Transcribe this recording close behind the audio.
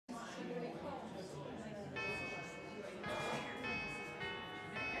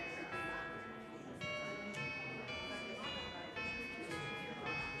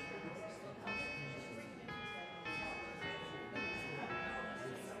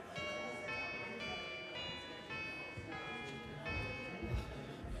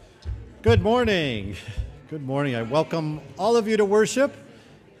Good morning. Good morning. I welcome all of you to worship.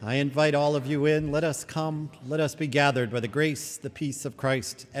 I invite all of you in. Let us come. Let us be gathered by the grace, the peace of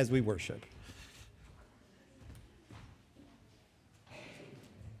Christ as we worship.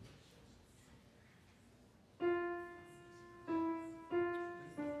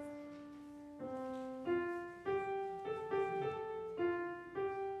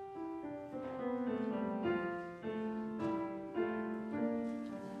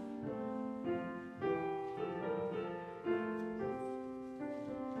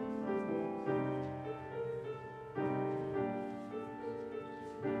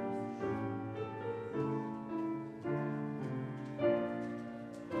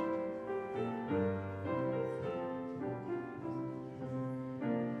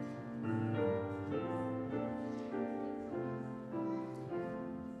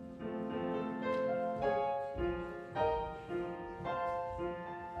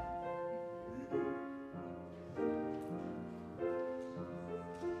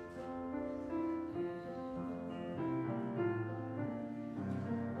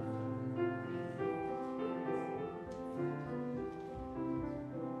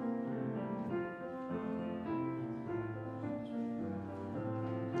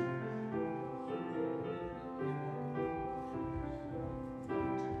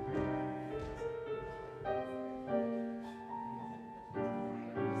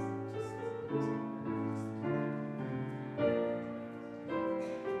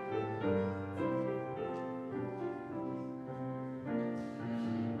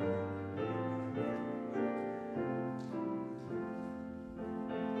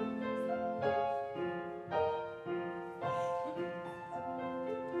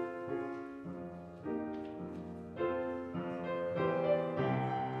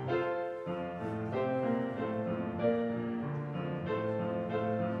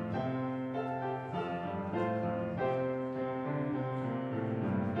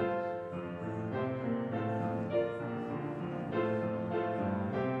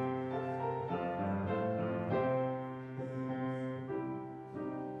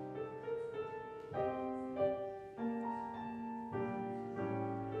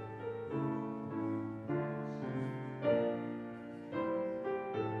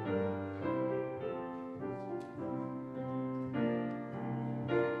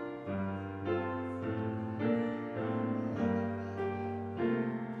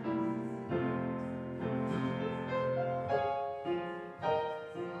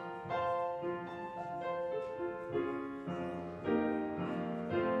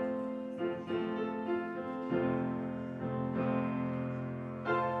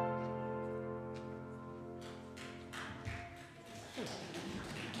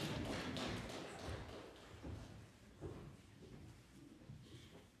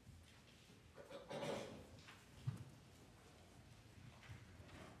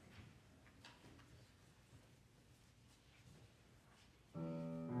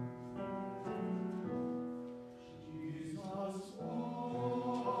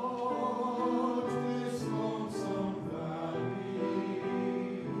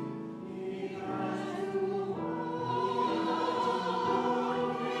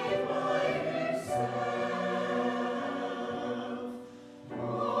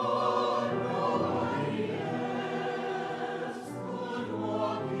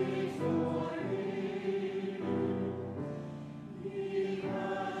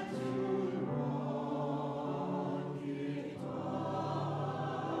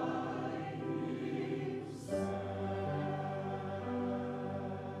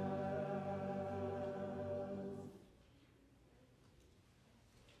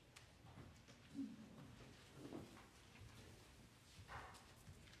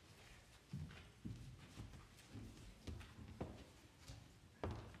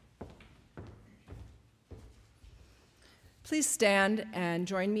 Please stand and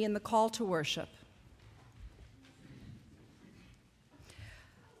join me in the call to worship.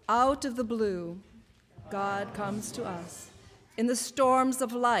 Out of the blue, God comes to us. In the storms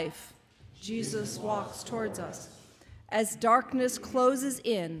of life, Jesus walks towards us. As darkness closes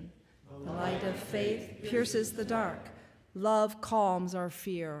in, the light of faith pierces the dark. Love calms our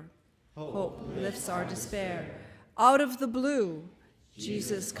fear. Hope lifts our despair. Out of the blue,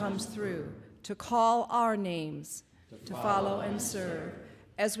 Jesus comes through to call our names, to follow and serve,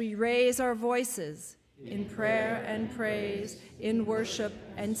 as we raise our voices in prayer and praise, in worship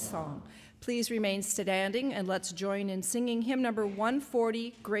and song. Please remain standing and let's join in singing hymn number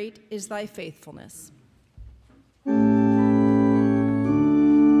 140, Great is Thy Faithfulness.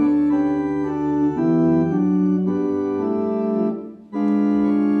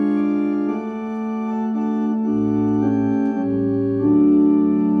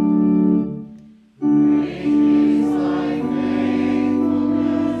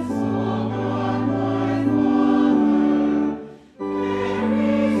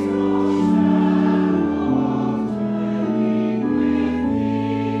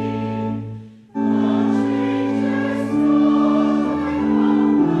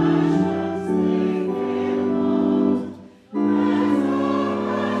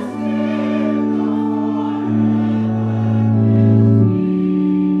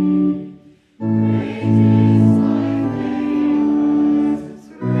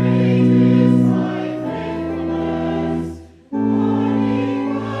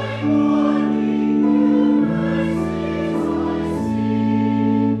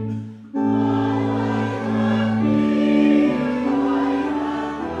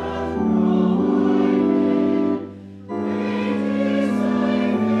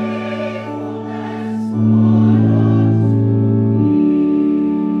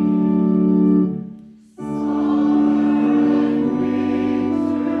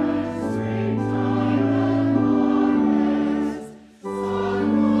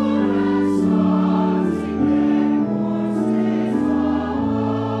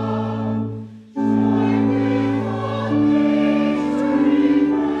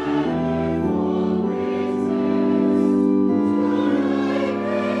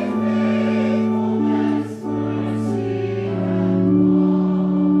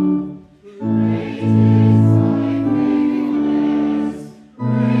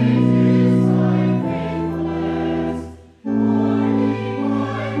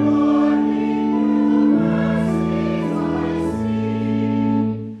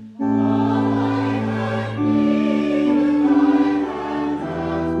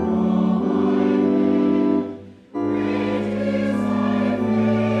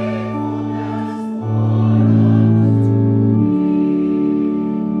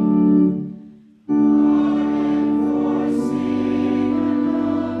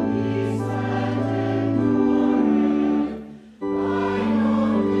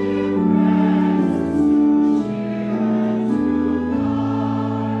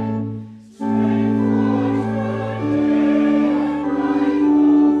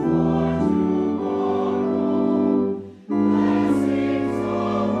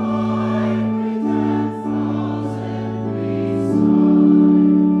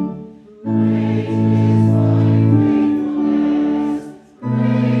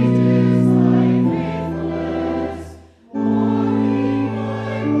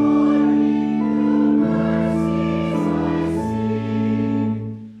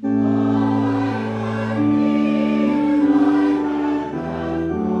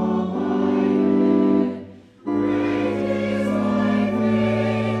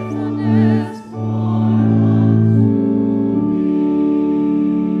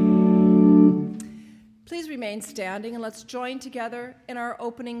 standing and let's join together in our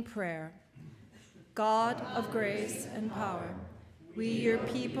opening prayer. God of grace and power, we, your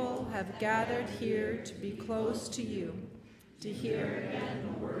people, have gathered here to be close to you, to hear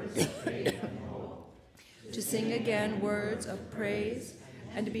again the words of faith and hope, to sing again words of praise,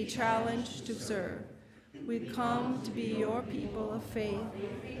 and to be challenged to serve. We come to be your people of faith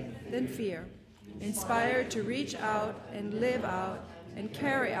and fear, inspired to reach out and live out and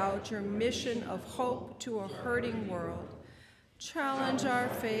carry out your mission of hope to a hurting world. Challenge our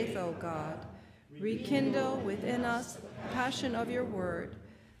faith, O God. Rekindle within us the passion of your word.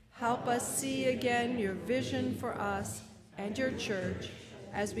 Help us see again your vision for us and your church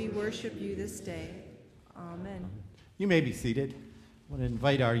as we worship you this day. Amen. You may be seated. I want to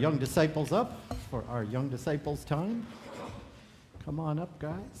invite our young disciples up for our young disciples time. Come on up,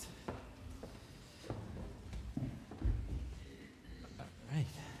 guys. All right.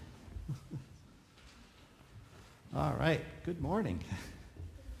 All right. Good morning.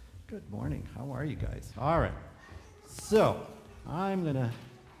 Good morning. How are you guys? All right. So I'm going to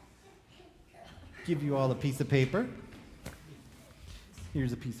give you all a piece of paper.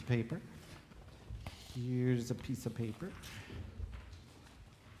 Here's a piece of paper. Here's a piece of paper.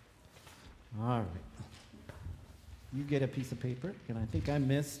 All right. You get a piece of paper, and I think I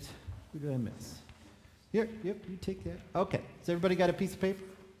missed. Who did I miss? Here, yep, you take that. Okay, so everybody got a piece of paper?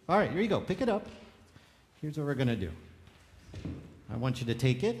 All right, here you go. Pick it up. Here's what we're going to do. I want you to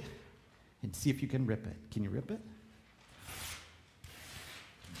take it and see if you can rip it. Can you rip it?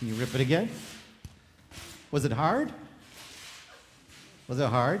 Can you rip it again? Was it hard? Was it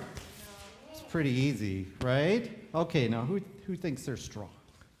hard? It's pretty easy, right? Okay, now who thinks they're strong?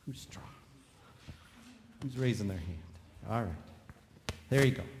 Who's strong? Who's raising their hand? All right. There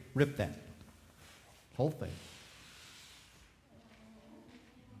you go. Rip that. Whole thing.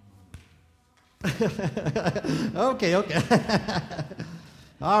 Okay.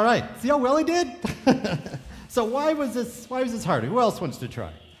 All right. See how well he did? So why was this harder? Who else wants to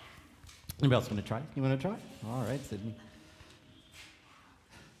try? Anybody else want to try? You want to try? All right, Sydney.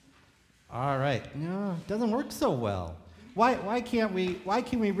 All right. No, it doesn't work so well. Why can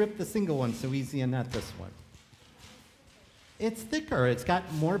we rip the single one so easy and not this one? It's thicker. It's got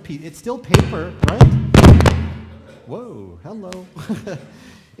more it's still paper, right? Whoa, hello.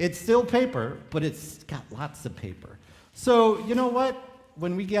 It's still paper, but it's got lots of paper. So, you know what?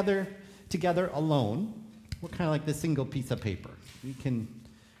 When we gather together alone, we're kind of like the single piece of paper. We can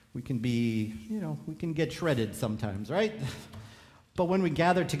be, we can get shredded sometimes, right? But when we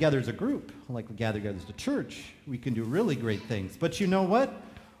gather together as a group, like we gather together as a church, we can do really great things. But you know what?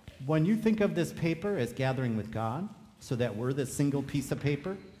 When you think of this paper as gathering with God, so that we're this single piece of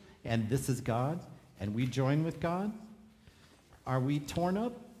paper, and this is God, and we join with God, are we torn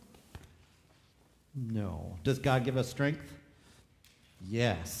up? No. Does God give us strength?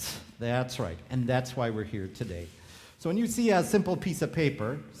 Yes, that's right. And that's why we're here today. So when you see a simple piece of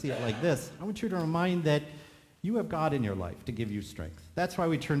paper, see it like this, I want you to remind that you have God in your life to give you strength. That's why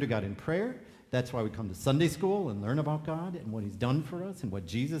we turn to God in prayer. That's why we come to Sunday school and learn about God and what he's done for us and what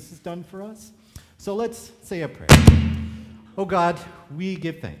Jesus has done for us. So let's say a prayer. Oh God, we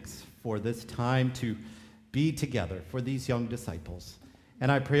give thanks for this time to be together for these young disciples.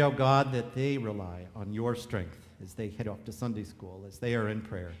 And I pray, oh God, that they rely on your strength as they head off to Sunday school, as they are in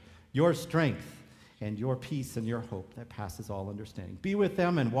prayer. Your strength and your peace and your hope that passes all understanding. Be with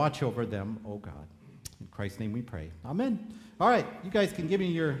them and watch over them, oh God. In Christ's name we pray. Amen. All right, you guys can give me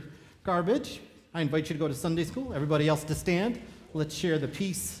your garbage. I invite you to go to Sunday school. Everybody else to stand. Let's share the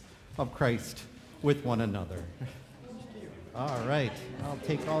peace of Christ with one another. All right, I'll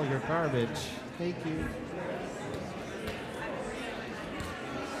take all your garbage. Thank you.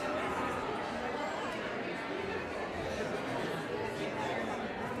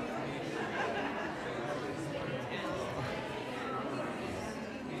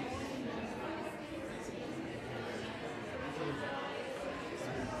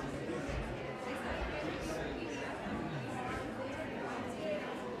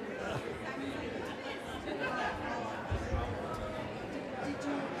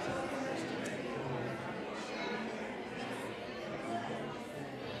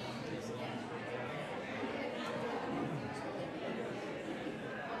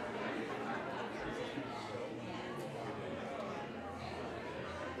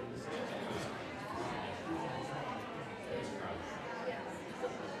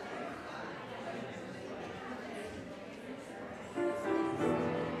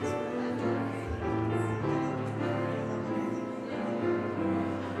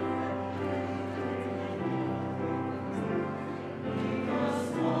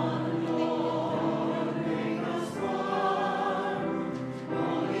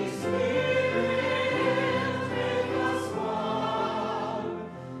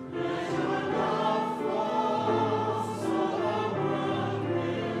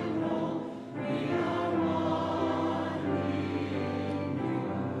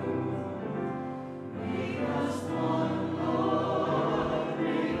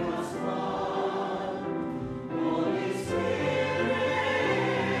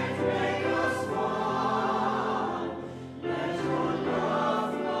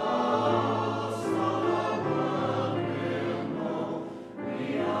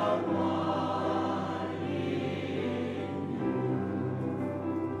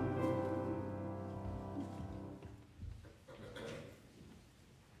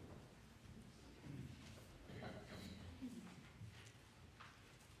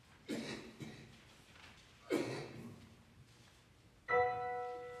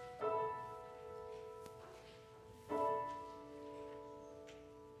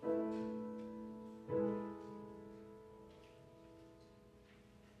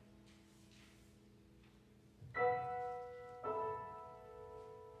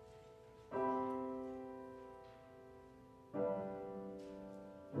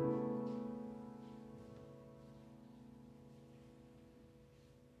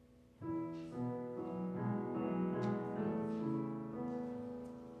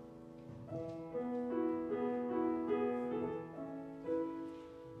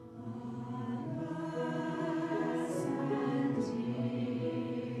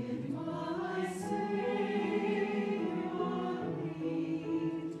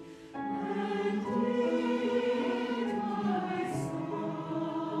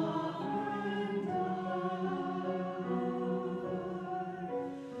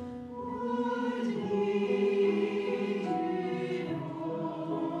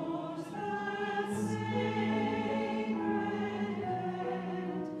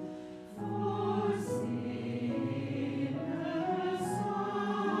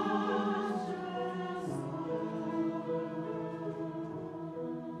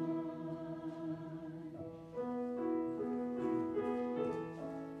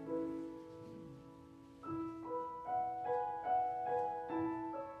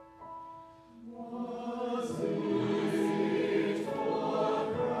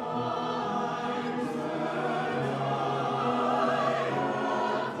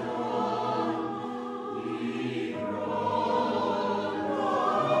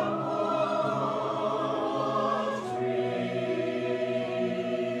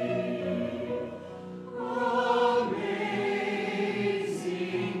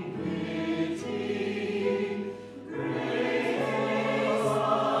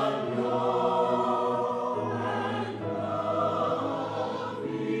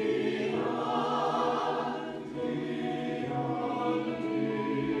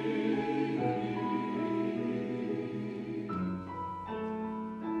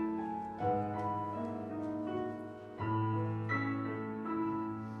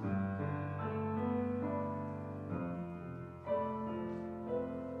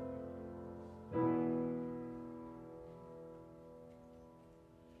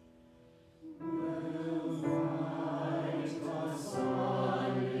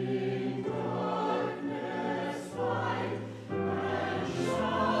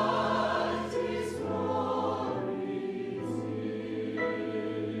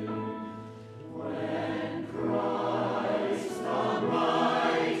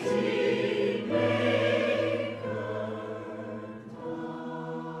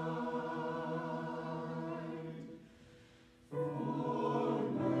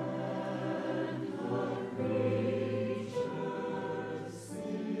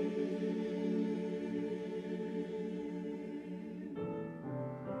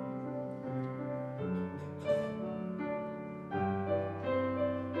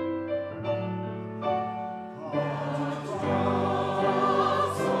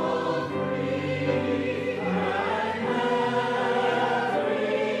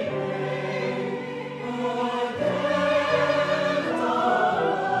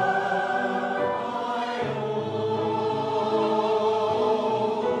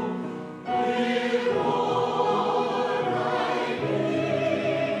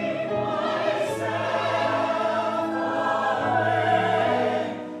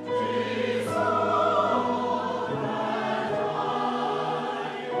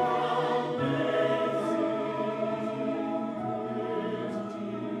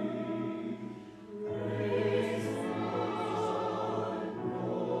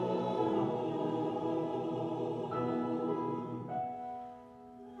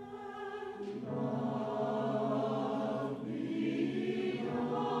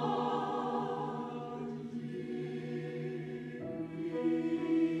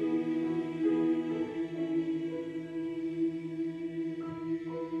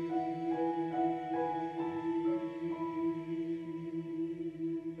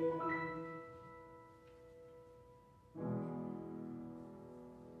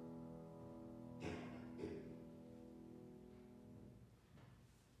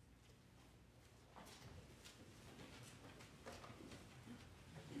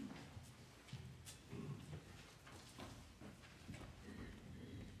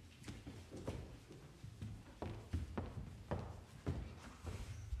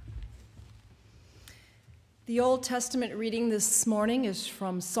 The Old Testament reading this morning is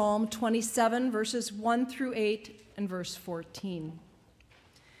from Psalm 27, verses 1 through 8 and verse 14.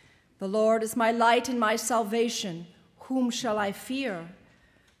 The Lord is my light and my salvation. Whom shall I fear?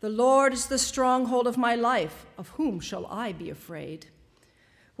 The Lord is the stronghold of my life. Of whom shall I be afraid?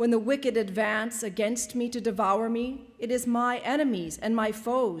 When the wicked advance against me to devour me, it is my enemies and my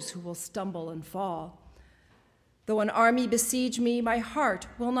foes who will stumble and fall. Though an army besiege me, my heart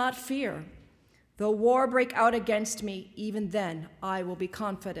will not fear. Though war break out against me, even then I will be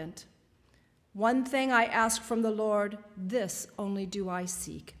confident. One thing I ask from the Lord, this only do I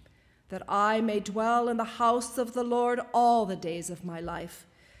seek, that I may dwell in the house of the Lord all the days of my life,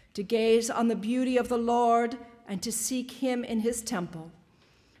 to gaze on the beauty of the Lord and to seek him in his temple.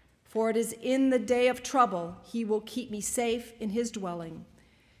 For it is in the day of trouble he will keep me safe in his dwelling.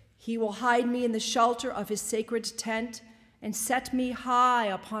 He will hide me in the shelter of his sacred tent and set me high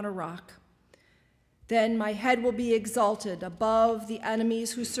upon a rock. Then my head will be exalted above the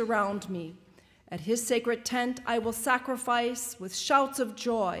enemies who surround me. At his sacred tent I will sacrifice with shouts of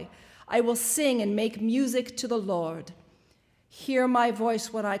joy. I will sing and make music to the Lord. Hear my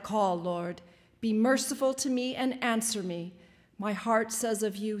voice when I call, Lord. Be merciful to me and answer me. My heart says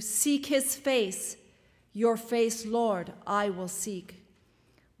of you, seek his face. Your face, Lord, I will seek.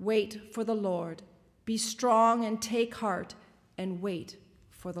 Wait for the Lord. Be strong and take heart, and wait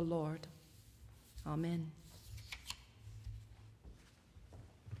for the Lord. Amen.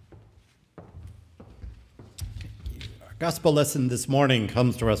 Our gospel lesson this morning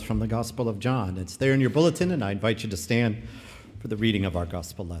comes to us from the Gospel of John. It's there in your bulletin, and I invite you to stand for the reading of our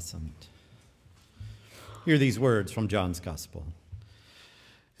gospel lesson. Hear these words from John's Gospel.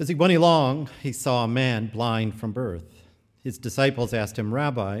 As he went along, he saw a man blind from birth. His disciples asked him,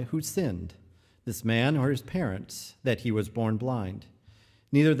 Rabbi, who sinned, this man or his parents, that he was born blind?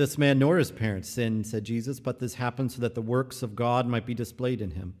 Neither this man nor his parents sinned, said Jesus, but this happened so that the works of God might be displayed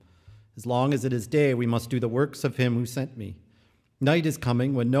in him. As long as it is day, we must do the works of him who sent me. Night is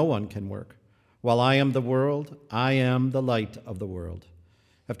coming when no one can work. While I am the world, I am the light of the world.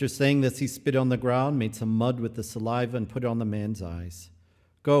 After saying this, he spit on the ground, made some mud with the saliva, and put it on the man's eyes.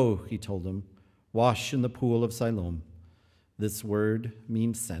 Go, he told him, wash in the pool of Siloam. This word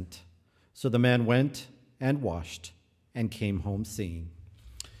means sent. So the man went and washed and came home seeing.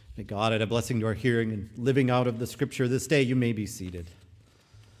 May God add a blessing to our hearing and living out of the scripture this day. You may be seated.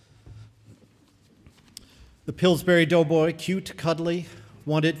 The Pillsbury doughboy, cute, cuddly,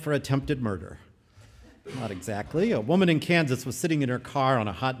 wanted for attempted murder. Not exactly. A woman in Kansas was sitting in her car on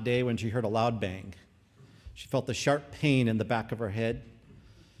a hot day when she heard a loud bang. She felt a sharp pain in the back of her head.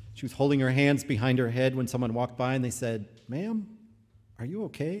 She was holding her hands behind her head when someone walked by and they said, "Ma'am, are you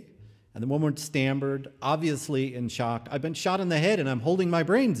okay?" And the woman stammered, obviously in shock, "I've been shot in the head and I'm holding my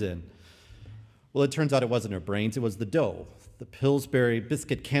brains in." Well, it turns out it wasn't her brains, it was the dough. The Pillsbury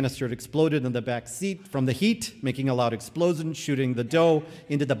biscuit canister had exploded in the back seat from the heat, making a loud explosion, shooting the dough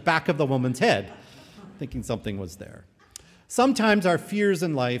into the back of the woman's head, thinking something was there. Sometimes our fears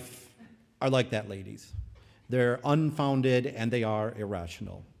in life are like that, ladies. They're unfounded and they are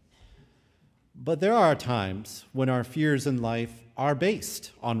irrational. But there are times when our fears in life are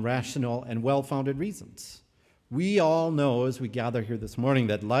based on rational and well-founded reasons. We all know as we gather here this morning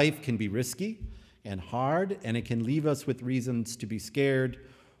that life can be risky and hard, and it can leave us with reasons to be scared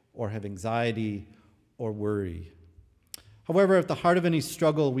or have anxiety or worry. However, at the heart of any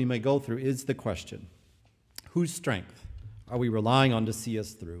struggle we may go through is the question, whose strength are we relying on to see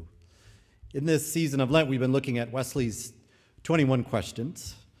us through? In this season of Lent, we've been looking at Wesley's 21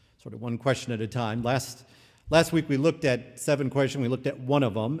 questions, sort of one question at a time. Last week we looked at 7 questions. We looked at one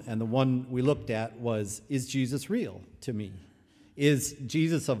of them, and the one we looked at was, is Jesus real to me? Is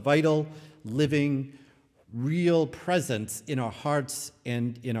Jesus a vital, living, real presence in our hearts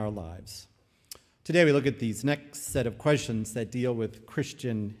and in our lives? Today we look at these next set of questions that deal with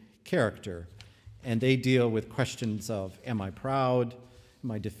Christian character, and they deal with questions of, am I proud?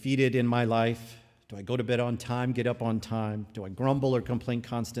 Am I defeated in my life? Do I go to bed on time, get up on time? Do I grumble or complain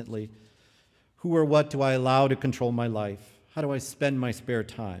constantly? Who or what do I allow to control my life? How do I spend my spare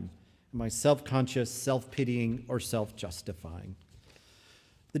time? Am I self-conscious, self-pitying, or self-justifying?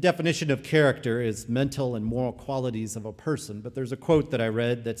 The definition of character is mental and moral qualities of a person, but there's a quote that I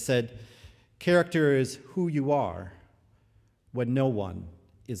read that said, character is who you are when no one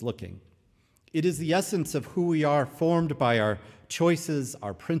is looking. It is the essence of who we are, formed by our choices,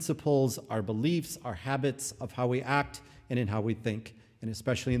 our principles, our beliefs, our habits of how we act and in how we think, and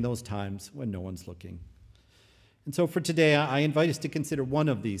especially in those times when no one's looking. And so for today, I invite us to consider one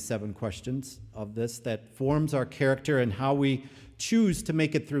of these 7 questions of this that forms our character and how we choose to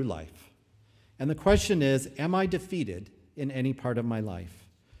make it through life. And the question is, am I defeated in any part of my life?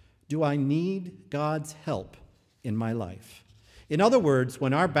 Do I need God's help in my life? In other words,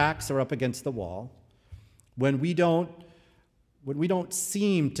 when our backs are up against the wall, when we don't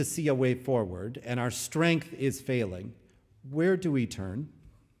seem to see a way forward and our strength is failing, where do we turn?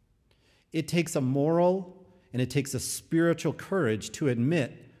 It takes a moral and it takes a spiritual courage to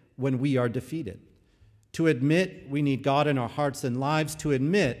admit when we are defeated, to admit we need God in our hearts and lives, to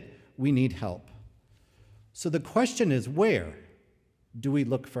admit we need help. So the question is, where do we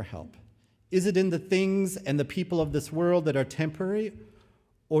look for help? Is it in the things and the people of this world that are temporary,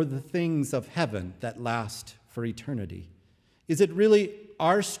 or the things of heaven that last for eternity? Is it really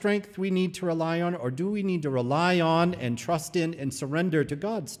our strength we need to rely on, or do we need to rely on and trust in and surrender to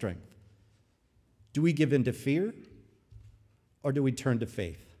God's strength? Do we give in to fear, or do we turn to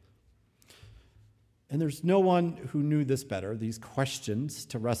faith? And there's no one who knew this better, these questions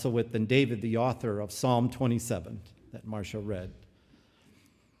to wrestle with, than David, the author of Psalm 27 that Marcia read.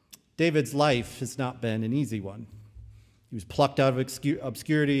 David's life has not been an easy one. He was plucked out of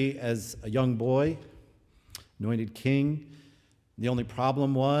obscurity as a young boy, anointed king. The only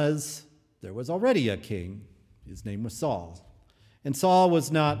problem was there was already a king. His name was Saul. And Saul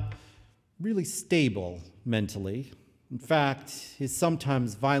was not really stable mentally. In fact, his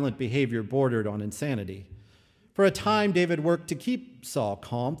sometimes violent behavior bordered on insanity. For a time, David worked to keep Saul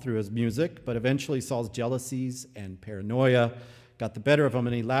calm through his music, but eventually Saul's jealousies and paranoia got the better of him,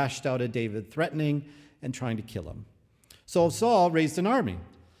 and he lashed out at David, threatening and trying to kill him. So Saul raised an army,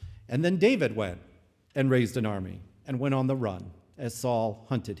 and then David went and raised an army and went on the run as Saul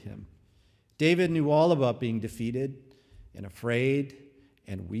hunted him. David knew all about being defeated and afraid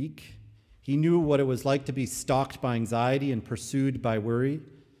and weak. He knew what it was like to be stalked by anxiety and pursued by worry.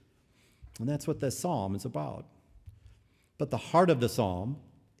 And that's what this psalm is about. But the heart of the psalm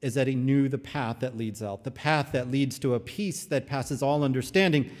is that he knew the path that leads out, the path that leads to a peace that passes all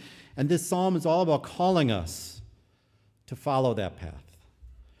understanding. And this psalm is all about calling us to follow that path.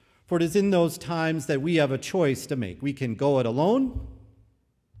 For it is in those times that we have a choice to make. We can go it alone,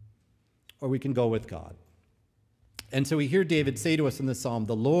 or we can go with God. And so we hear David say to us in this psalm,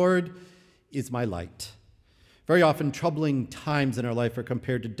 "The Lord is my light." Very often, troubling times in our life are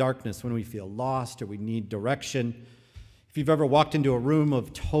compared to darkness when we feel lost or we need direction. If you've ever walked into a room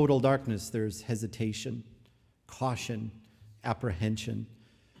of total darkness, there's hesitation, caution, apprehension,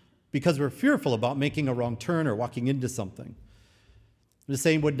 because we're fearful about making a wrong turn or walking into something. The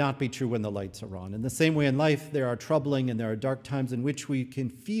same would not be true when the lights are on. In the same way in life, there are troubling and there are dark times in which we can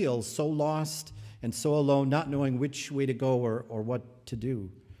feel so lost and so alone, not knowing which way to go or what to do,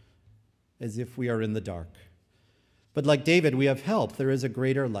 as if we are in the dark. But like David, we have help. There is a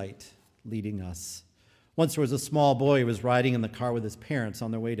greater light leading us. Once there was a small boy who was riding in the car with his parents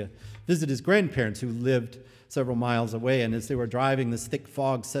on their way to visit his grandparents who lived several miles away. And as they were driving, this thick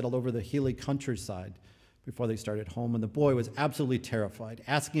fog settled over the hilly countryside before they started home. And the boy was absolutely terrified,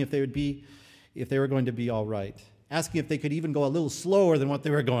 asking if they were going to be all right, asking if they could even go a little slower than what they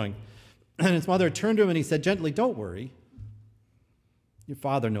were going. And his mother turned to him and he said gently, "Don't worry. Your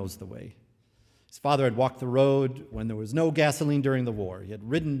father knows the way." His father had walked the road when there was no gasoline during the war. He had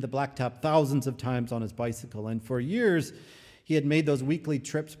ridden the blacktop thousands of times on his bicycle, and for years he had made those weekly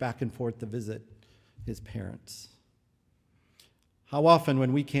trips back and forth to visit his parents. How often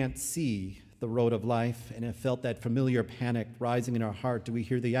when we can't see the road of life and have felt that familiar panic rising in our heart, do we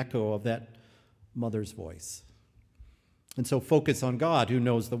hear the echo of that mother's voice? And so focus on God, who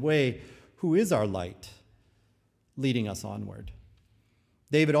knows the way, who is our light, leading us onward.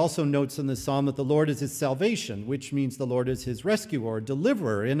 David also notes in this psalm that the Lord is his salvation, which means the Lord is his rescuer or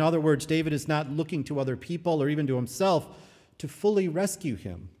deliverer. In other words, David is not looking to other people or even to himself to fully rescue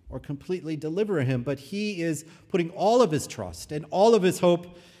him or completely deliver him, but he is putting all of his trust and all of his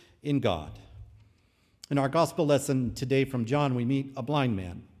hope in God. In our gospel lesson today from John, we meet a blind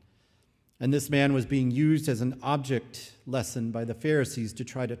man. And this man was being used as an object lesson by the Pharisees to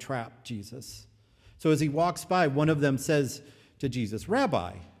try to trap Jesus. So as he walks by, one of them says to Jesus,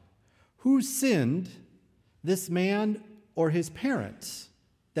 "Rabbi, who sinned, this man or his parents,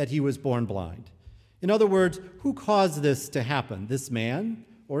 that he was born blind?" In other words, who caused this to happen, this man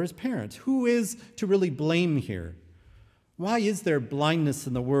or his parents? Who is to really blame here? Why is there blindness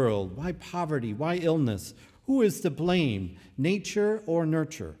in the world? Why poverty? Why illness? Who is to blame, nature or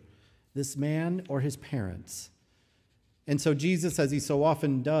nurture, this man or his parents? And so Jesus, as he so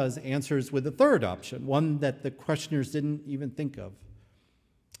often does, answers with a third option, one that the questioners didn't even think of.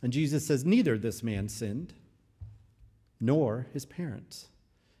 And Jesus says, neither this man sinned, nor his parents.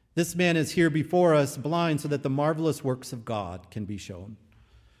 This man is here before us blind so that the marvelous works of God can be shown.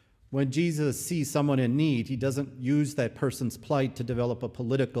 When Jesus sees someone in need, he doesn't use that person's plight to develop a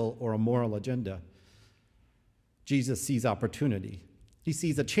political or a moral agenda. Jesus sees opportunity. He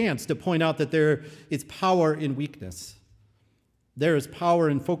sees a chance to point out that there is power in weakness. There is power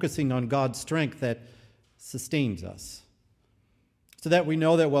in focusing on God's strength that sustains us. So that we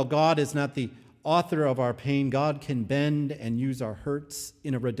know that while God is not the author of our pain, God can bend and use our hurts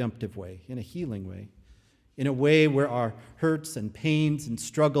in a redemptive way, in a healing way, in a way where our hurts and pains and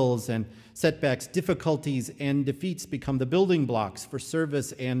struggles and setbacks, difficulties and defeats become the building blocks for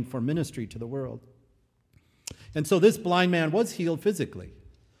service and for ministry to the world. And so this blind man was healed physically.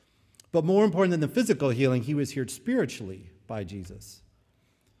 But more important than the physical healing, he was healed spiritually by Jesus.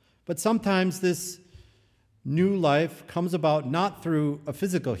 But sometimes this new life comes about not through a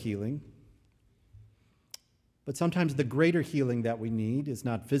physical healing, but sometimes the greater healing that we need is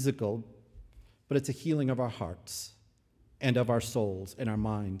not physical, but it's a healing of our hearts and of our souls and our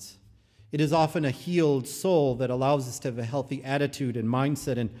minds. It is often a healed soul that allows us to have a healthy attitude and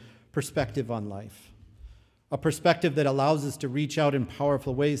mindset and perspective on life. A perspective that allows us to reach out in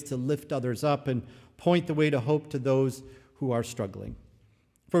powerful ways to lift others up and point the way to hope to those who are struggling.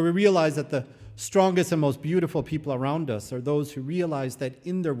 For we realize that the strongest and most beautiful people around us are those who realize that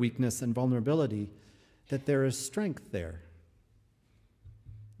in their weakness and vulnerability, that there is strength there.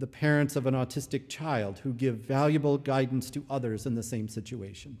 The parents of an autistic child who give valuable guidance to others in the same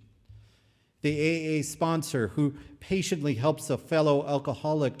situation. The AA sponsor who patiently helps a fellow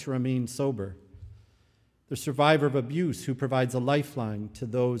alcoholic to remain sober. The survivor of abuse who provides a lifeline to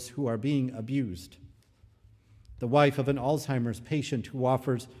those who are being abused. The wife of an Alzheimer's patient who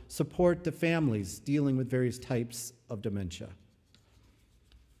offers support to families dealing with various types of dementia.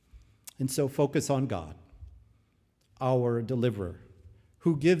 And so focus on God, our deliverer,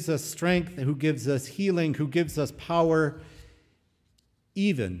 who gives us strength, who gives us healing, who gives us power,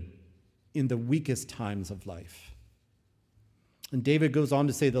 even in the weakest times of life. And David goes on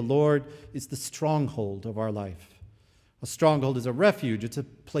to say, the Lord is the stronghold of our life. A stronghold is a refuge. It's a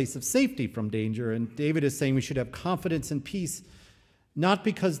place of safety from danger. And David is saying we should have confidence and peace, not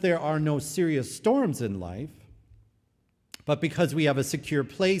because there are no serious storms in life, but because we have a secure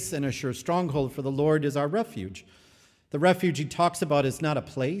place and a sure stronghold, for the Lord is our refuge. The refuge he talks about is not a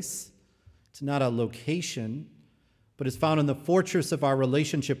place, it's not a location, but is found in the fortress of our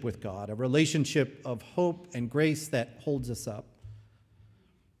relationship with God, a relationship of hope and grace that holds us up.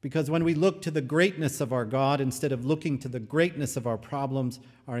 Because when we look to the greatness of our God instead of looking to the greatness of our problems,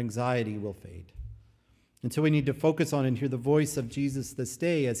 our anxiety will fade. And so we need to focus on and hear the voice of Jesus this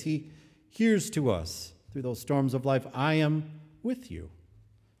day as he hears to us through those storms of life. I am with you.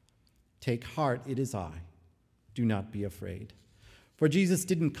 Take heart, it is I. Do not be afraid. For Jesus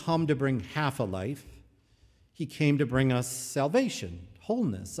didn't come to bring half a life. He came to bring us salvation,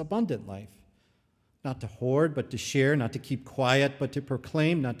 wholeness, abundant life. Not to hoard, but to share, not to keep quiet, but to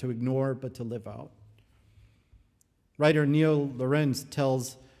proclaim, not to ignore, but to live out. Writer Neil Lorenz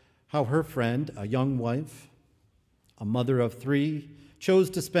tells how her friend, a young wife, a mother of 3,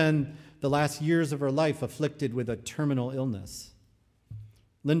 chose to spend the last years of her life afflicted with a terminal illness.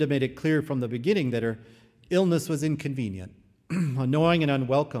 Linda made it clear from the beginning that her illness was inconvenient, annoying and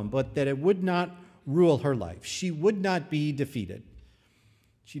unwelcome, but that it would not rule her life. She would not be defeated.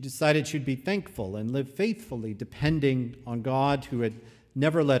 She decided she'd be thankful and live faithfully, depending on God who had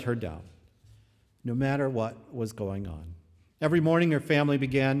never let her down, no matter what was going on. Every morning, her family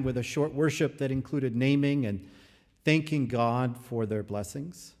began with a short worship that included naming and thanking God for their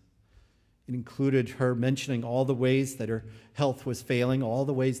blessings. It included her mentioning all the ways that her health was failing, all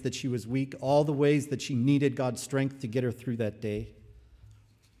the ways that she was weak, all the ways that she needed God's strength to get her through that day.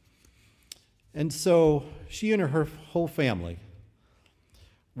 And so she and her whole family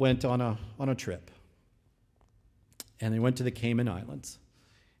went on a trip. And they went to the Cayman Islands.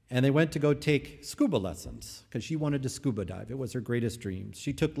 And they went to go take scuba lessons because she wanted to scuba dive. It was her greatest dream.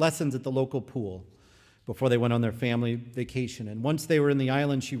 She took lessons at the local pool before they went on their family vacation. And once they were in the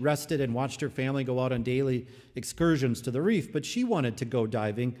island, she rested and watched her family go out on daily excursions to the reef. But she wanted to go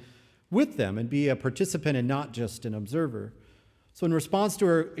diving with them and be a participant and not just an observer. So in response to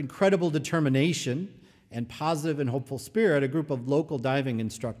her incredible determination and positive and hopeful spirit, a group of local diving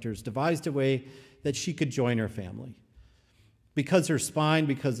instructors devised a way that she could join her family. Because her spine,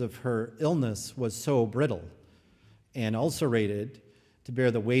 because of her illness, was so brittle and ulcerated to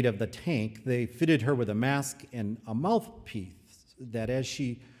bear the weight of the tank, they fitted her with a mask and a mouthpiece that as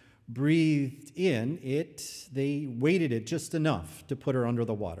she breathed in it, they weighted it just enough to put her under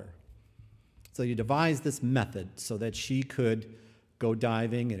the water. So you devised this method so that she could go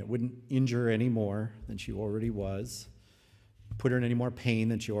diving and it wouldn't injure her any more than she already was. put her in any more pain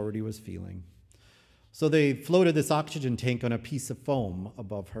than she already was feeling. So they floated this oxygen tank on a piece of foam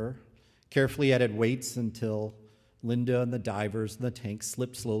above her, carefully added weights until Linda and the divers in the tank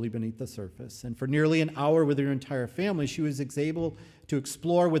slipped slowly beneath the surface. And for nearly an hour with her entire family, she was able to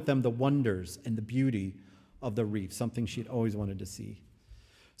explore with them the wonders and the beauty of the reef, something she'd always wanted to see.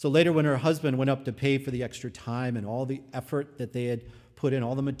 So later, when her husband went up to pay for the extra time and all the effort that they had put in,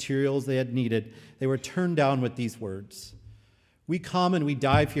 all the materials they had needed, they were turned down with these words: "We come and we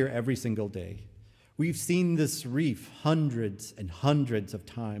dive here every single day. We've seen this reef hundreds and hundreds of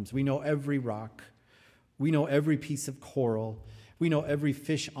times. We know every rock. We know every piece of coral. We know every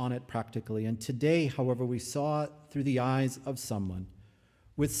fish on it practically. And today, however, we saw it through the eyes of someone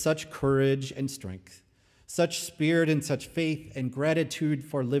with such courage and strength, such spirit and such faith and gratitude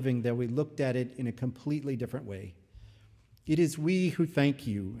for living that we looked at it in a completely different way. It is we who thank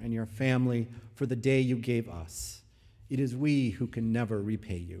you and your family for the day you gave us. It is we who can never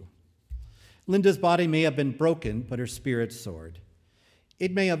repay you." Linda's body may have been broken, but her spirit soared.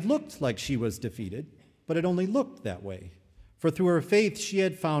 It may have looked like she was defeated, but it only looked that way. For through her faith, she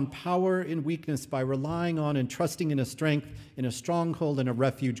had found power in weakness by relying on and trusting in a strength, in a stronghold and a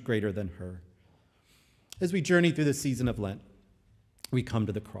refuge greater than her. As we journey through the season of Lent, we come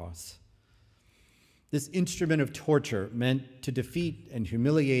to the cross. This instrument of torture meant to defeat and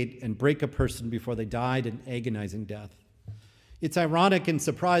humiliate and break a person before they died an agonizing death. It's ironic and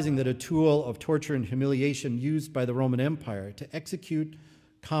surprising that a tool of torture and humiliation used by the Roman Empire to execute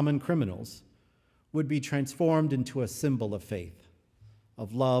common criminals would be transformed into a symbol of faith,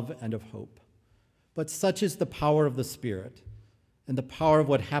 of love, and of hope. But such is the power of the Spirit and the power of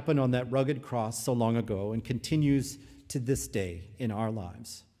what happened on that rugged cross so long ago and continues to this day in our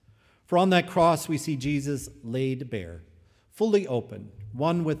lives. For on that cross we see Jesus laid bare, fully open,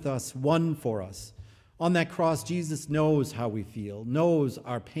 one with us, one for us. On that cross, Jesus knows how we feel, knows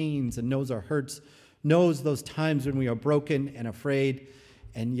our pains and knows our hurts, knows those times when we are broken and afraid,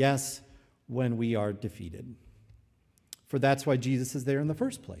 and yes, when we are defeated. For that's why Jesus is there in the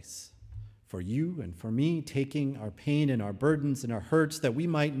first place. For you and for me, taking our pain and our burdens and our hurts that we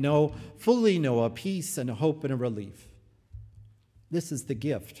might fully know a peace and a hope and a relief. This is the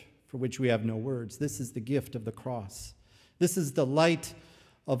gift for which we have no words. This is the gift of the cross. This is the light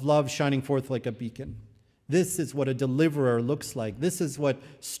of love shining forth like a beacon. This is what a deliverer looks like. This is what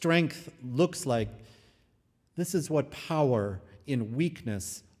strength looks like. This is what power in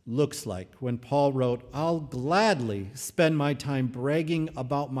weakness looks like. When Paul wrote, "I'll gladly spend my time bragging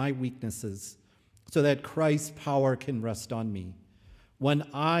about my weaknesses so that Christ's power can rest on me. When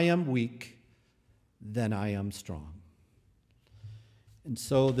I am weak, then I am strong." And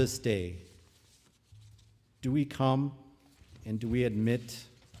so this day, do we come and do we admit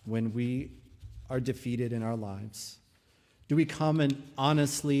when we are defeated in our lives? Do we come and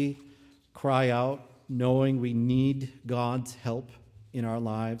honestly cry out, knowing we need God's help in our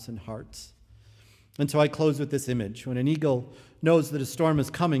lives and hearts? And so I close with this image. When an eagle knows that a storm is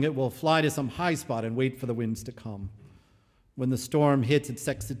coming, it will fly to some high spot and wait for the winds to come. When the storm hits, it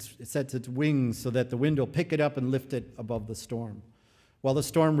sets its wings so that the wind will pick it up and lift it above the storm. While the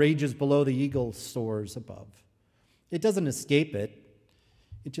storm rages below, the eagle soars above. It doesn't escape it.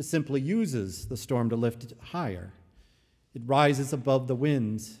 It just simply uses the storm to lift it higher. It rises above the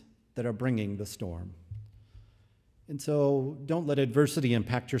winds that are bringing the storm. And so don't let adversity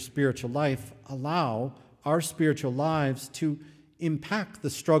impact your spiritual life. Allow our spiritual lives to impact the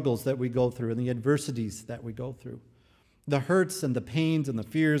struggles that we go through and the adversities that we go through. The hurts and the pains and the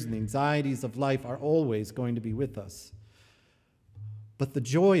fears and the anxieties of life are always going to be with us. But the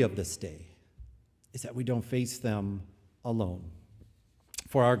joy of this day is that we don't face them alone.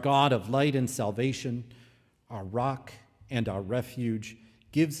 For our God of light and salvation, our rock and our refuge,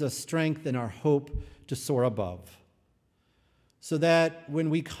 gives us strength and our hope to soar above. So that when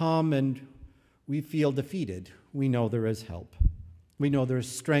we come and we feel defeated, we know there is help. We know there is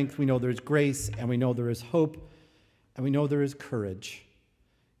strength, we know there is grace, and we know there is hope, and we know there is courage.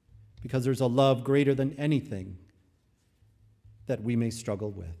 Because there's a love greater than anything that we may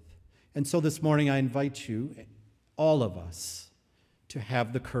struggle with. And so this morning I invite you, all of us, to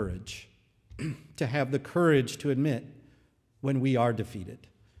have the courage, to admit when we are defeated,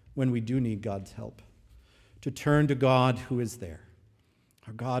 when we do need God's help, to turn to God who is there,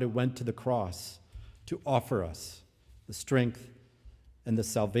 our God who went to the cross to offer us the strength and the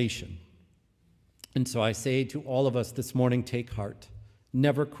salvation. And so I say to all of us this morning, take heart,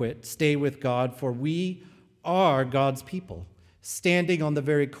 never quit, stay with God, for we are God's people, standing on the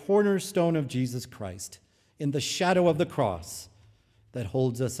very cornerstone of Jesus Christ, in the shadow of the cross that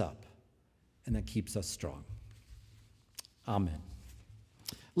holds us up and that keeps us strong. Amen.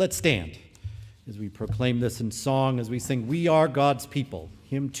 Let's stand as we proclaim this in song, as we sing, "We Are God's People,"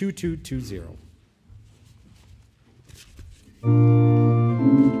 hymn 2220.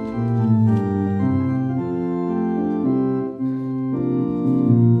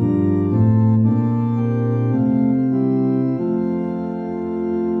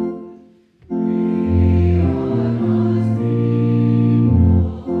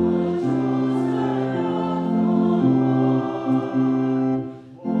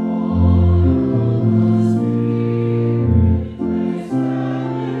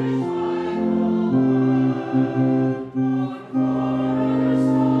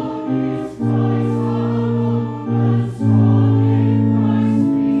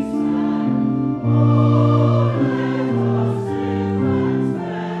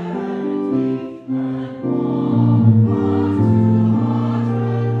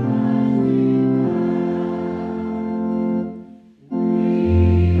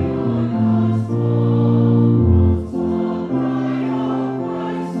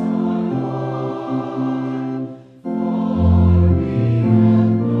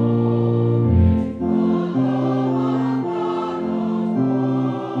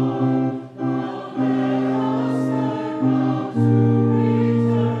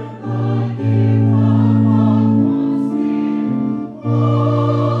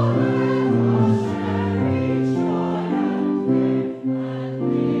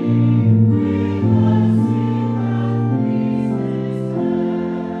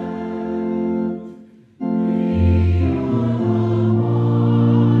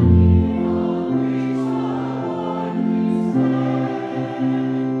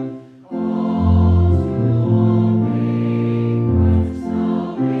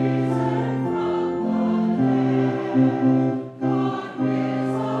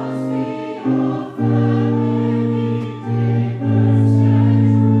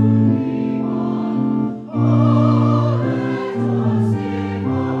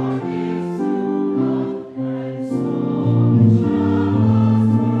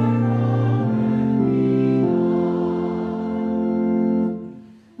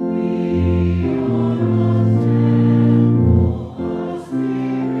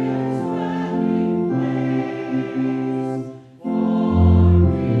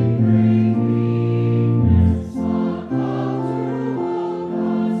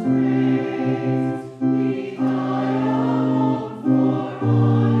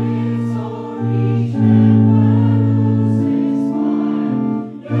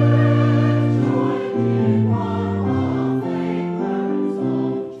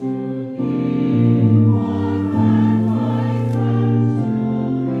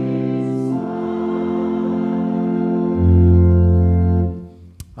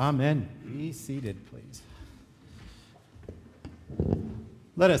 Amen. Be seated, please.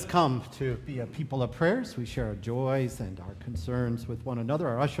 Let us come to be a people of prayers. We share our joys and our concerns with one another.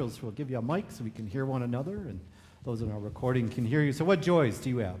 Our ushers will give you a mic so we can hear one another, and those in our recording can hear you. So what joys do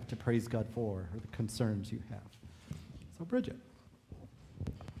you have to praise God for, or the concerns you have? So Bridget.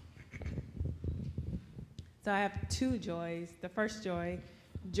 So I have two joys. The first joy,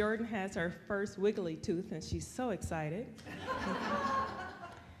 Jordan has her first wiggly tooth, and she's so excited.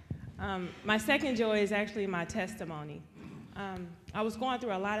 My second joy is actually my testimony. I was going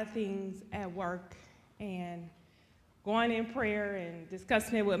through a lot of things at work, and going in prayer and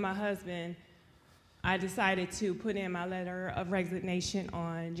discussing it with my husband, I decided to put in my letter of resignation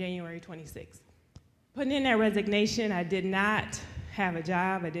on January 26th. Putting in that resignation, I did not have a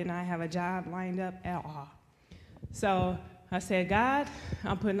job. I did not have a job lined up at all. So I said, God,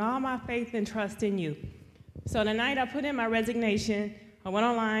 I'm putting all my faith and trust in you. So the night I put in my resignation, I went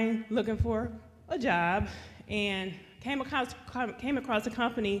online looking for a job and came across a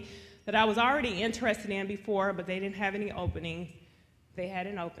company that I was already interested in before, but they didn't have any openings. They had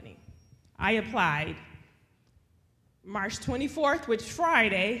an opening. I applied. March 24th, which is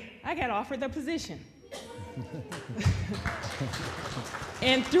Friday, I got offered the position.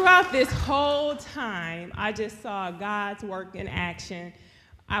 And throughout this whole time, I just saw God's work in action.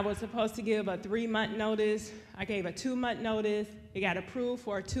 I was supposed to give a 3-month notice. I gave a 2-month notice. It got approved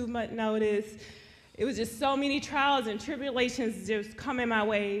for a 2-month notice. It was just so many trials and tribulations just coming my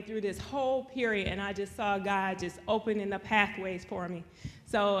way through this whole period, and I just saw God just opening the pathways for me.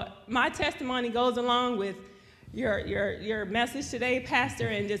 So my testimony goes along with your message today, Pastor,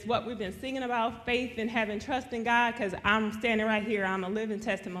 and just what we've been singing about faith and having trust in God, because I'm standing right here. I'm a living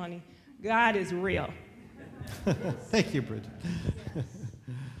testimony. God is real. Thank you, Bridget.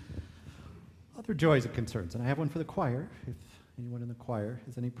 Other joys and concerns, and I have one for the choir, if anyone in the choir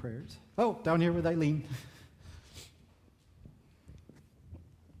has any prayers. Oh, down here with Eileen.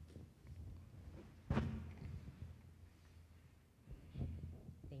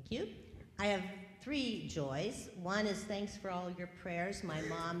 you. I have 3 joys. One is thanks for all your prayers. My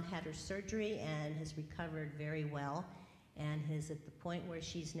mom had her surgery and has recovered very well and is at the point where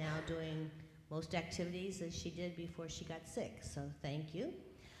she's now doing most activities as she did before she got sick, so thank you.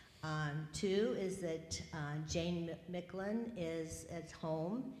 2 is that Jane Mequon is at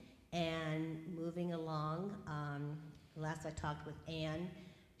home and moving along. Last I talked with Anne,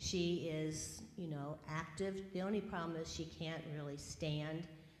 she is, active. The only problem is she can't really stand,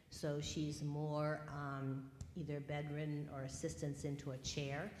 so she's more either bedridden or assistance into a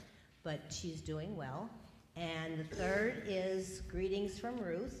chair, but she's doing well. And the 3rd is greetings from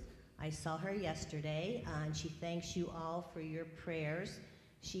Ruth. I saw her yesterday, and she thanks you all for your prayers.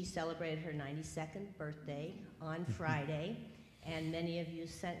 She celebrated her 92nd birthday on Friday, and many of you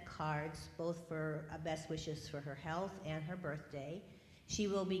sent cards, both for best wishes for her health and her birthday. She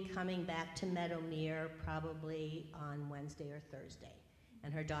will be coming back to Meadowmere probably on Wednesday or Thursday,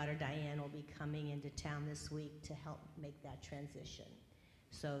 and her daughter Diane will be coming into town this week to help make that transition.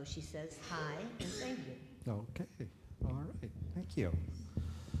 So she says hi and thank you. Okay, all right, thank you.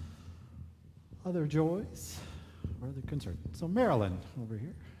 Other joys or other concerns? So Marilyn, over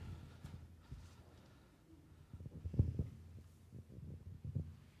here.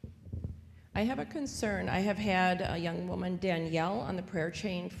 I have a concern. I have had a young woman, Danielle, on the prayer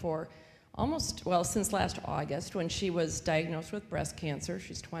chain for since last August when she was diagnosed with breast cancer.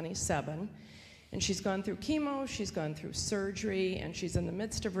 She's 27. And she's gone through chemo, she's gone through surgery, and she's in the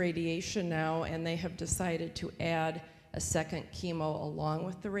midst of radiation now, and they have decided to add a second chemo along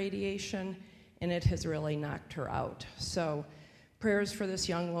with the radiation, and it has really knocked her out. So prayers for this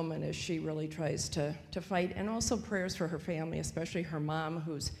young woman as she really tries to fight, and also prayers for her family, especially her mom,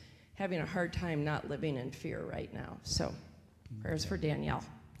 who's having a hard time not living in fear right now. So prayers for Danielle.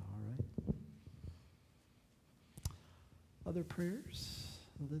 All right. Other prayers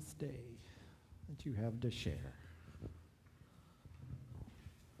this day that you have to share?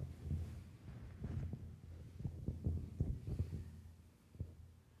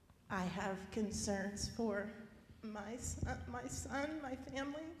 I have concerns for my son, my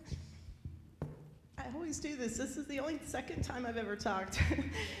family. I always do this. This is the only second time I've ever talked,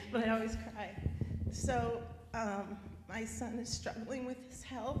 but I always cry. So my son is struggling with his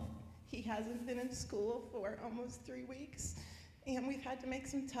health. He hasn't been in school for almost 3 weeks, and we've had to make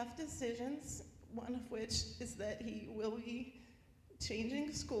some tough decisions, one of which is that he will be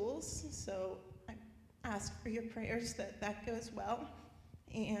changing schools. So I ask for your prayers that that goes well.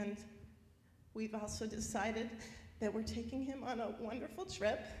 And we've also decided that we're taking him on a wonderful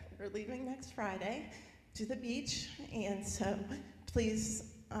trip. We're leaving next Friday to the beach, and so please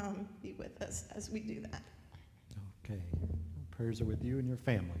be with us as we do that. Okay. Prayers are with you and your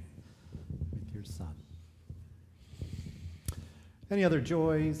family, with your son. Any other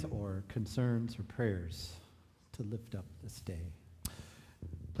joys or concerns or prayers to lift up this day?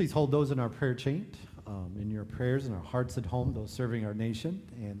 Please hold those in our prayer chain, in your prayers, in our hearts at home, those serving our nation.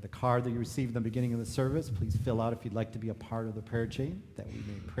 And the card that you received in the beginning of the service, please fill out if you'd like to be a part of the prayer chain, that we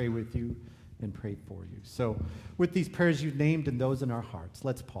may pray with you and pray for you. So with these prayers you've named and those in our hearts,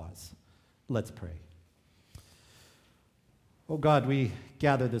 let's pause. Let's pray. Oh God, we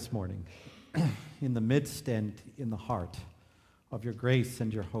gather this morning in the midst and in the heart of your grace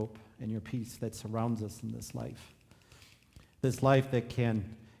and your hope and your peace that surrounds us in this life. This life that can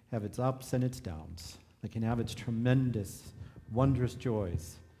have its ups and its downs, that can have its tremendous, wondrous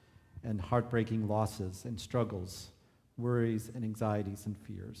joys and heartbreaking losses and struggles, worries and anxieties and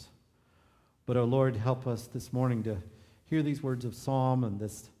fears. But, oh Lord, help us this morning to hear these words of Psalm and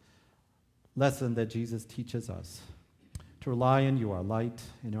this lesson that Jesus teaches us, to rely on you, our light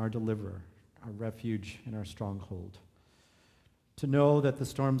and our deliverer, our refuge and our stronghold, to know that the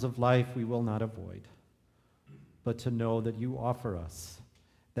storms of life we will not avoid, but to know that you offer us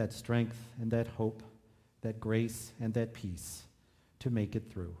that strength and that hope, that grace and that peace to make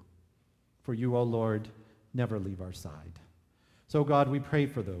it through. For you, O Lord, never leave our side. So, God, we pray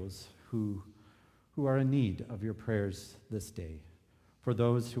for those who are in need of your prayers this day. For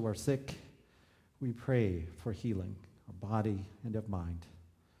those who are sick, we pray for healing of body and of mind.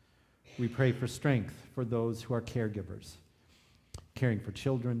 We pray for strength for those who are caregivers, caring for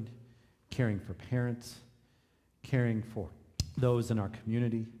children, caring for parents, caring for those in our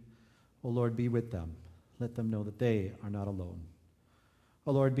community. Oh Lord, be with them. Let them know that they are not alone.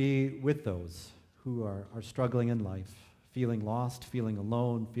 Oh Lord, be with those who are struggling in life, feeling lost, feeling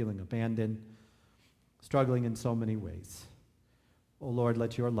alone, feeling abandoned, struggling in so many ways. Oh Lord,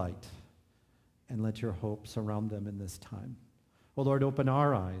 let your light and let your hope surround them in this time. Oh Lord, open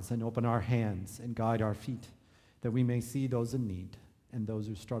our eyes and open our hands and guide our feet, that we may see those in need and those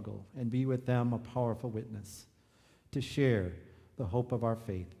who struggle, and be with them a powerful witness to share the hope of our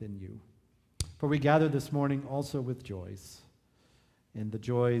faith in you. For we gather this morning also with joys, and the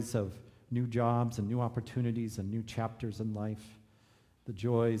joys of new jobs and new opportunities and new chapters in life, the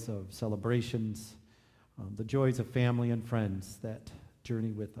joys of celebrations, the joys of family and friends that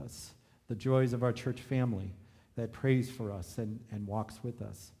journey with us, the joys of our church family that prays for us and walks with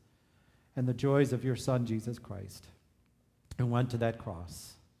us, and the joys of your Son, Jesus Christ, who went to that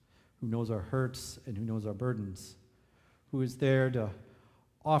cross, who knows our hurts and who knows our burdens, who is there to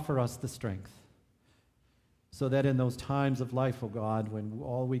offer us the strength, so that in those times of life, oh God, when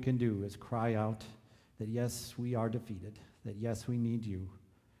all we can do is cry out that yes, we are defeated, that yes, we need you,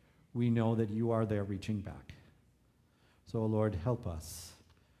 we know that you are there reaching back. So, oh Lord, help us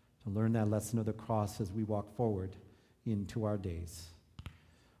to learn that lesson of the cross as we walk forward into our days.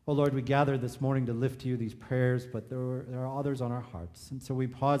 Oh Lord, we gather this morning to lift to you these prayers, but there are others on our hearts. And so we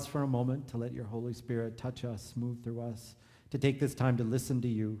pause for a moment to let your Holy Spirit touch us, move through us, to take this time to listen to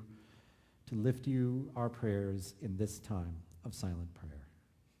you, to lift you our prayers in this time of silent prayer.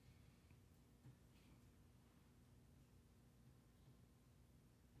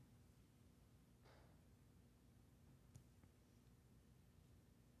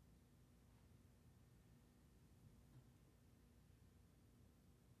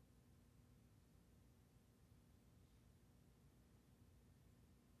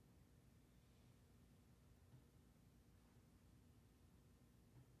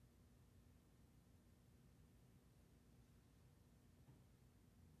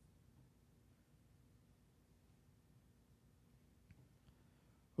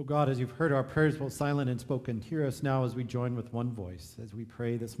 Oh God, as you've heard our prayers both silent and spoken, hear us now as we join with one voice, as we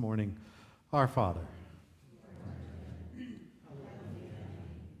pray this morning, Our Father.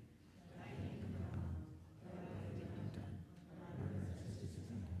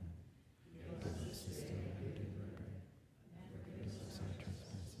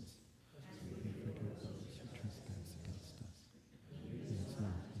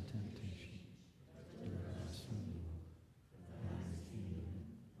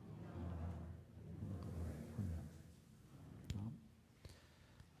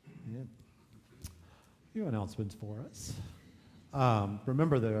 Few announcements for us.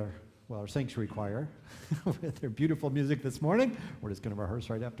 Remember our sanctuary choir with their beautiful music this morning. We're just going to rehearse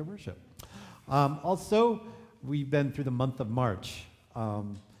right after worship. Also, we've been through the month of March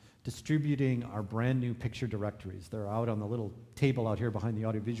distributing our brand new picture directories. They're out on the little table out here behind the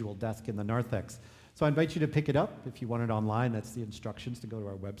audiovisual desk in the narthex. So I invite you to pick it up if you want it online. That's the instructions to go to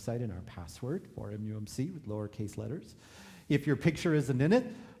our website and our password for MUMC with lowercase letters. If your picture isn't in it,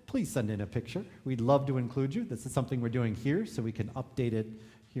 please send in a picture. We'd love to include you. This is something we're doing here so we can update it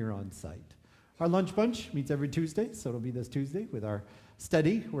here on site. Our lunch bunch meets every Tuesday, so it'll be this Tuesday with our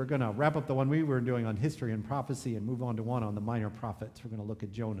study. We're going to wrap up the one we were doing on history and prophecy and move on to one on the minor prophets. We're going to look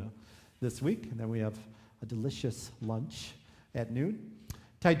at Jonah this week, and then we have a delicious lunch at noon.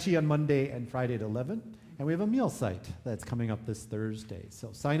 Tai Chi on Monday and Friday at 11, and we have a meal site that's coming up this Thursday.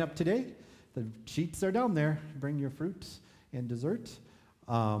 So sign up today. The sheets are down there. Bring your fruits and dessert.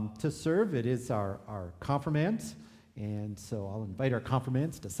 To serve, it is our confirmands, and so I'll invite our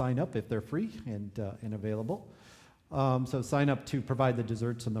confirmands to sign up if they're free and available. So sign up to provide the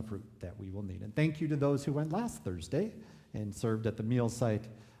desserts and the fruit that we will need. And thank you to those who went last Thursday and served at the meal site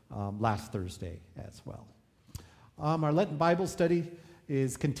last Thursday as well. Our Lenten Bible study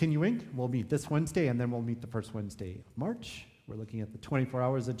is continuing. We'll meet this Wednesday, and then we'll meet the first Wednesday of March. We're looking at the 24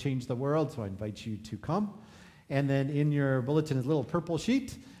 hours that changed the world, so I invite you to come. And then in your bulletin is a little purple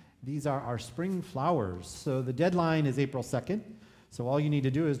sheet. These are our spring flowers. So the deadline is April 2nd. So all you need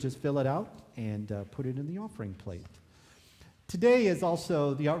to do is just fill it out and put it in the offering plate. Today is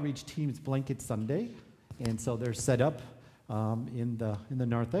also the outreach team's Blanket Sunday. And so they're set up in the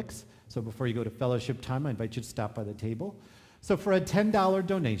narthex. So before you go to fellowship time, I invite you to stop by the table. So for a $10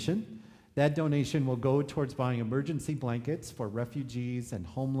 donation, that donation will go towards buying emergency blankets for refugees and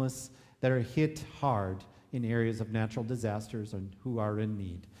homeless that are hit hard in areas of natural disasters and who are in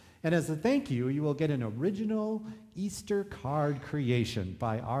need. And as a thank you, you will get an original Easter card creation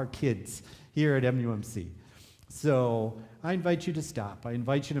by our kids here at MUMC. So I invite you to stop. I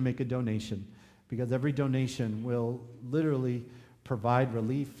invite you to make a donation, because every donation will literally provide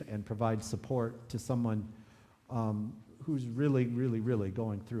relief and provide support to someone who's really, really, really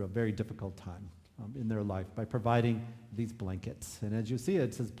going through a very difficult time in their life by providing these blankets. And as you see,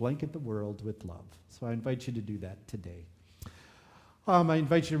 it says, blanket the world with love. So I invite you to do that today. I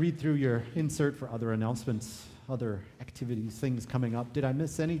invite you to read through your insert for other announcements, other activities, things coming up. Did I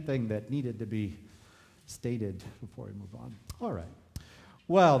miss anything that needed to be stated before we move on? All right.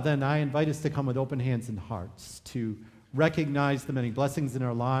 Well, then I invite us to come with open hands and hearts to recognize the many blessings in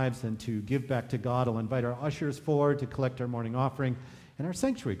our lives and to give back to God. I'll invite our ushers forward to collect our morning offering and our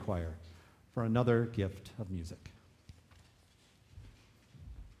sanctuary choir for another gift of music.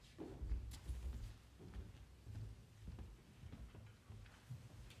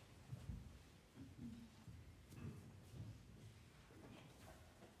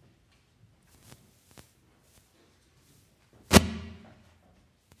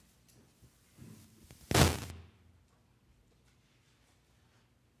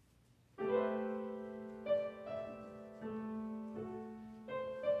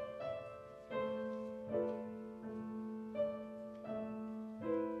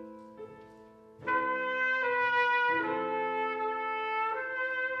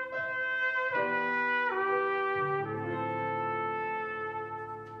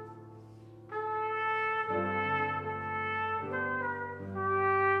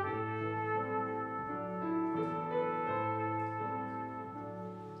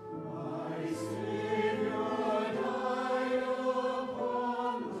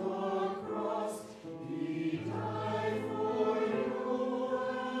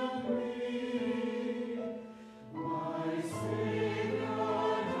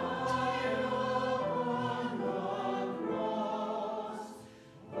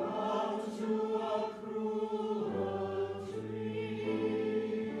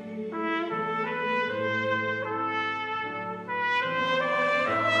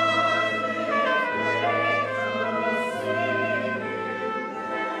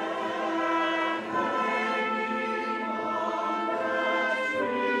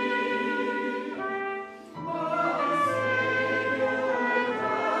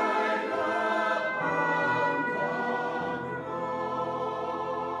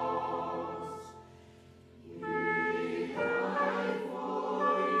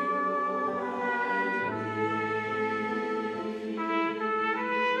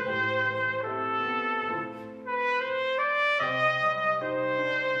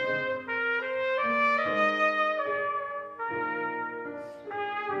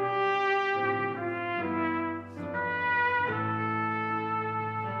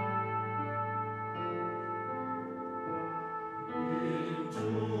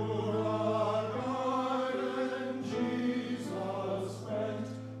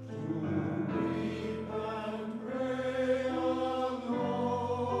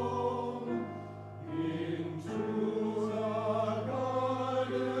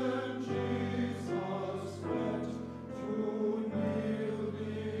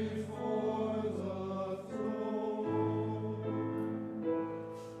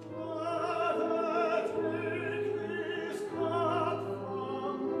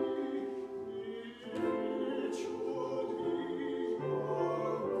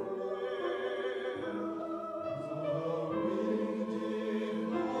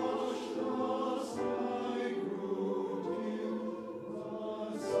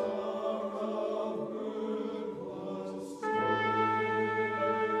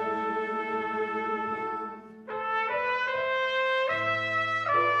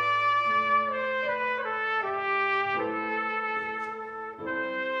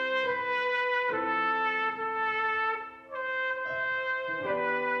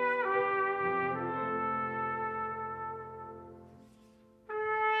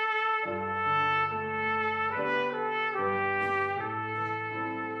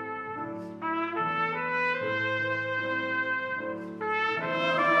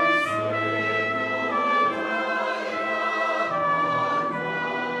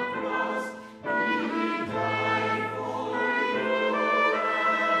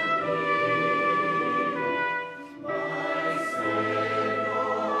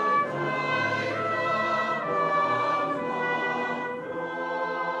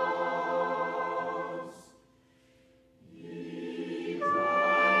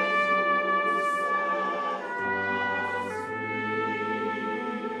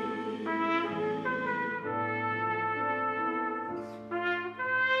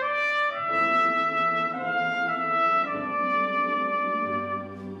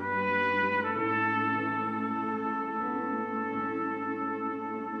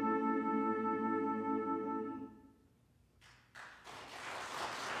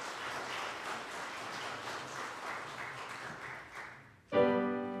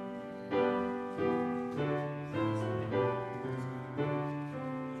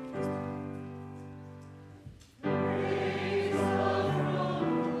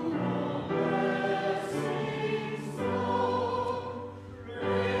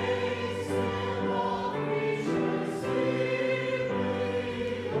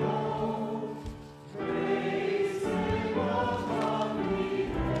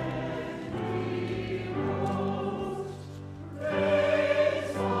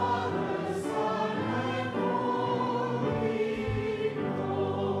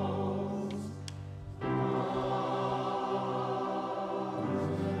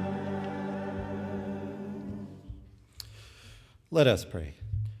 Let us pray.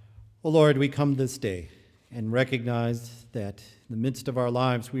 O Lord, we come this day and recognize that in the midst of our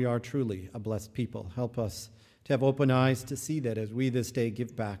lives, we are truly a blessed people. Help us to have open eyes to see that as we this day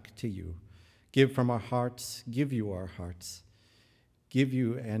give back to you, give from our hearts, give you our hearts, give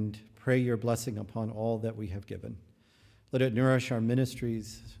you and pray your blessing upon all that we have given. Let it nourish our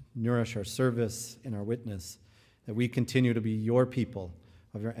ministries, nourish our service and our witness, that we continue to be your people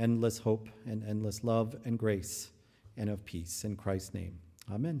of your endless hope and endless love and grace and of peace. In Christ's name,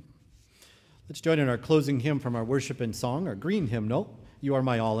 amen. Let's join in our closing hymn from our worship and song, our green hymnal, You Are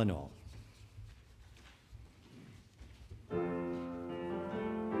My All in All.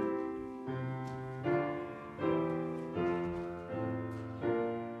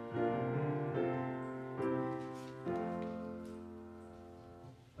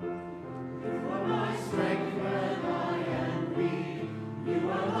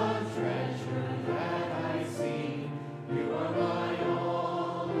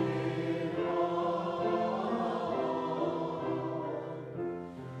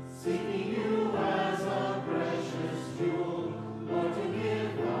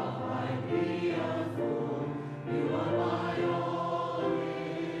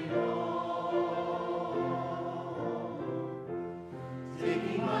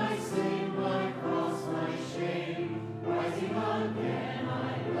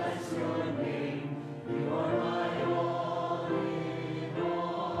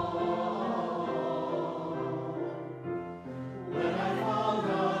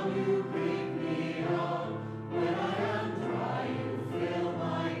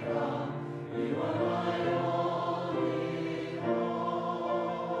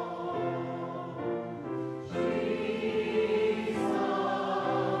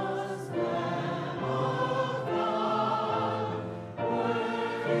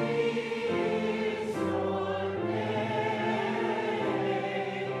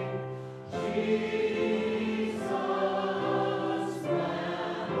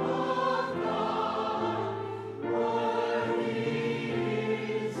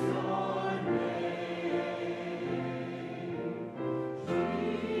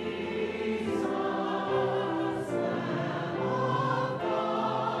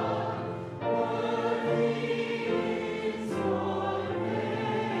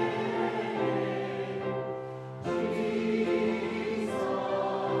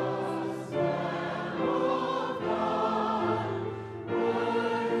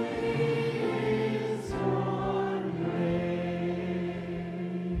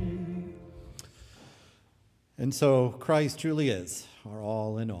 And so Christ truly is our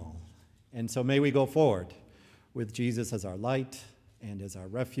all in all. And so may we go forward with Jesus as our light and as our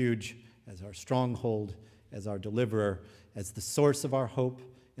refuge, as our stronghold, as our deliverer, as the source of our hope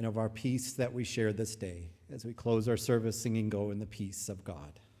and of our peace that we share this day, as we close our service singing Go in the Peace of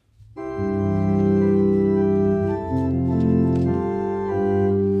God.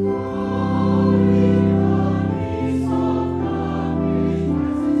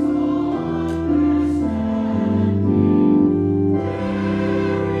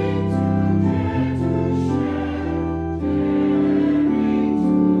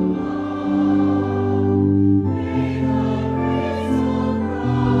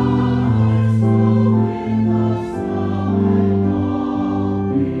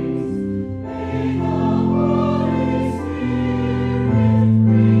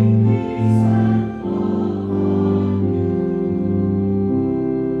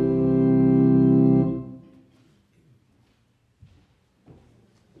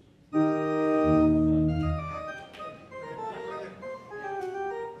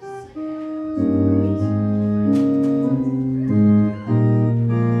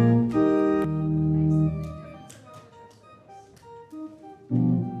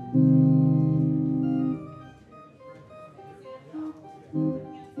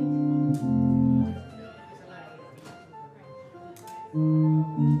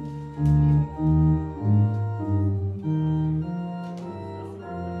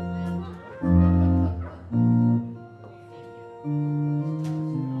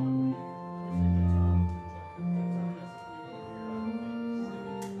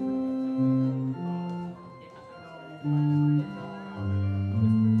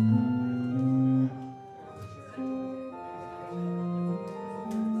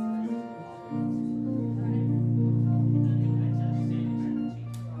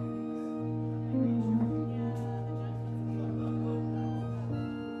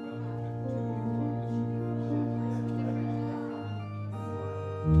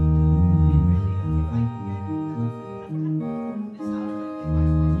 you.